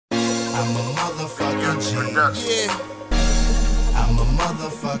I'm a motherfucking G. Yeah, I'm a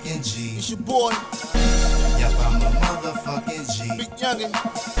motherfucking G. it's your boy, Yep, I'm a motherfucking G. Big Youngin.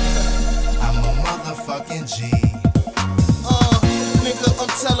 I'm a motherfucking G. Nigga, I'm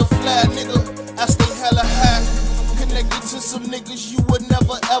tellin' flat, nigga. I stay hella high. Connected to some niggas you would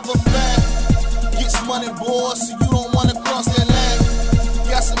never ever find. Get some money, boy, so you don't wanna cross that line.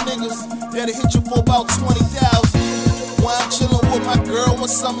 Got some niggas that'll hit you for about 20,000. While I'm chillin' with my girl on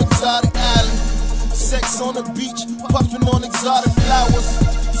some exotic island. Sex on the beach, puffin' on exotic flowers.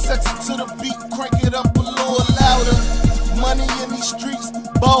 Sex it to the beat, crank it up a little louder. Money in these streets,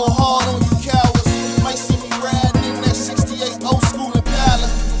 ball hard on you cowards. Might see me riding in that 68 old school Impala.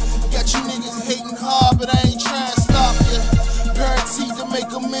 Got you niggas hating hard, but I ain't trying to stop ya. Guaranteed to make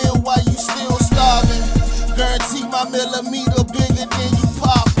a meal while you still starving. Guaranteed my millimeter bigger than you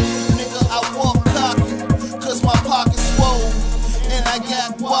poppin'. Nigga, I walk cocky, cause my pocket's swole. And I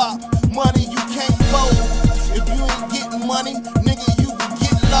got guap, money you can't fold. If you ain't getting money, nigga, you can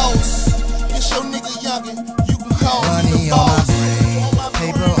get lost. It's your nigga Youngin, you can call me the Money on my boss. brain,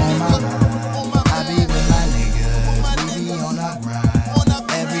 paper on my mind. I be with my niggas, we be on our grind.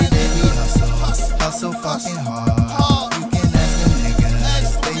 Every day we hustle fucking hard. You can ask them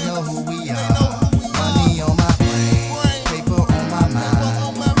niggas, they know who we are. Money on my brain, paper on my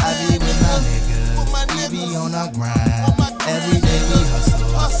mind. I be with my niggas, we be on our grind. Every day we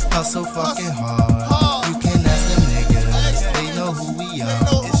hustle fucking hard. You can ask them niggas, they know who we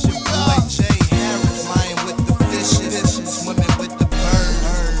are. It's your boy Jay Harris, flying with the fishes, swimming with the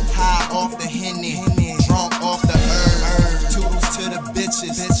birds, high off the Henny, drunk off the herb. Toodles to the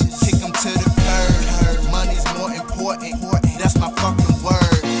bitches, kick them to the curb. Money's more important, that's my fucking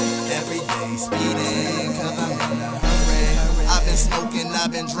word. Every day speeding, cause I'm in a hurry. I've been smoking,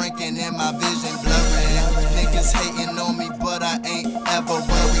 I've been drinking, and my vision blurry. Niggas hating on me, but I ain't ever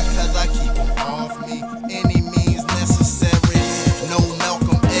worried, cause I keep them off me, any means necessary. No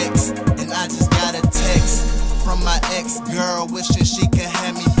Malcolm X, and I just got a text from my ex-girl wishing she could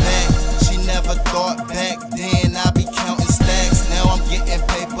have me back. She never thought back then I'd be counting stacks. Now I'm getting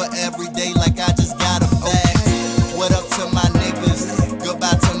paper every day like I just got a bag. What up to my niggas?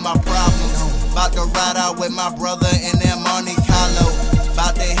 Goodbye to my problems. About to ride out with my brother in that Monte Carlo.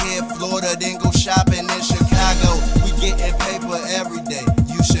 About to hit Florida, then go shopping in Chicago. We getting paper every day.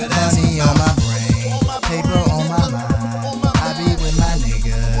 You should ask me. Money on my brain, paper on my mind. I be with my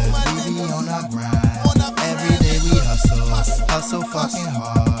niggas, we be on our grind. Every day we hustle fucking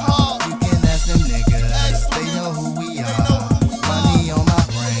hard. You can ask them niggas, they know who we are. Money on my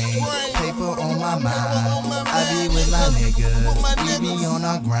brain, paper on my mind. I be with my niggas, we be on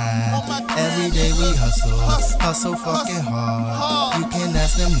our grind. Every day we hustle fucking hard. You can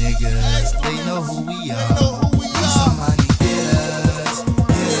ask them niggas, they know who we are. We some money getters,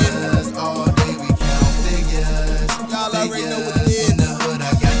 all day we count figures. Figures in the hood,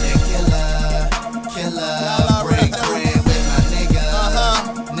 I got that killer. Break bread with my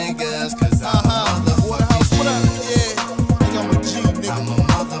niggas, cause I'm a motherfucking G. Yeah, nigga, I'm a G, nigga. I'm a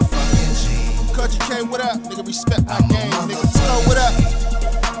motherfucking G. Country came, what up? Nigga, respect my I'm a game, nigga.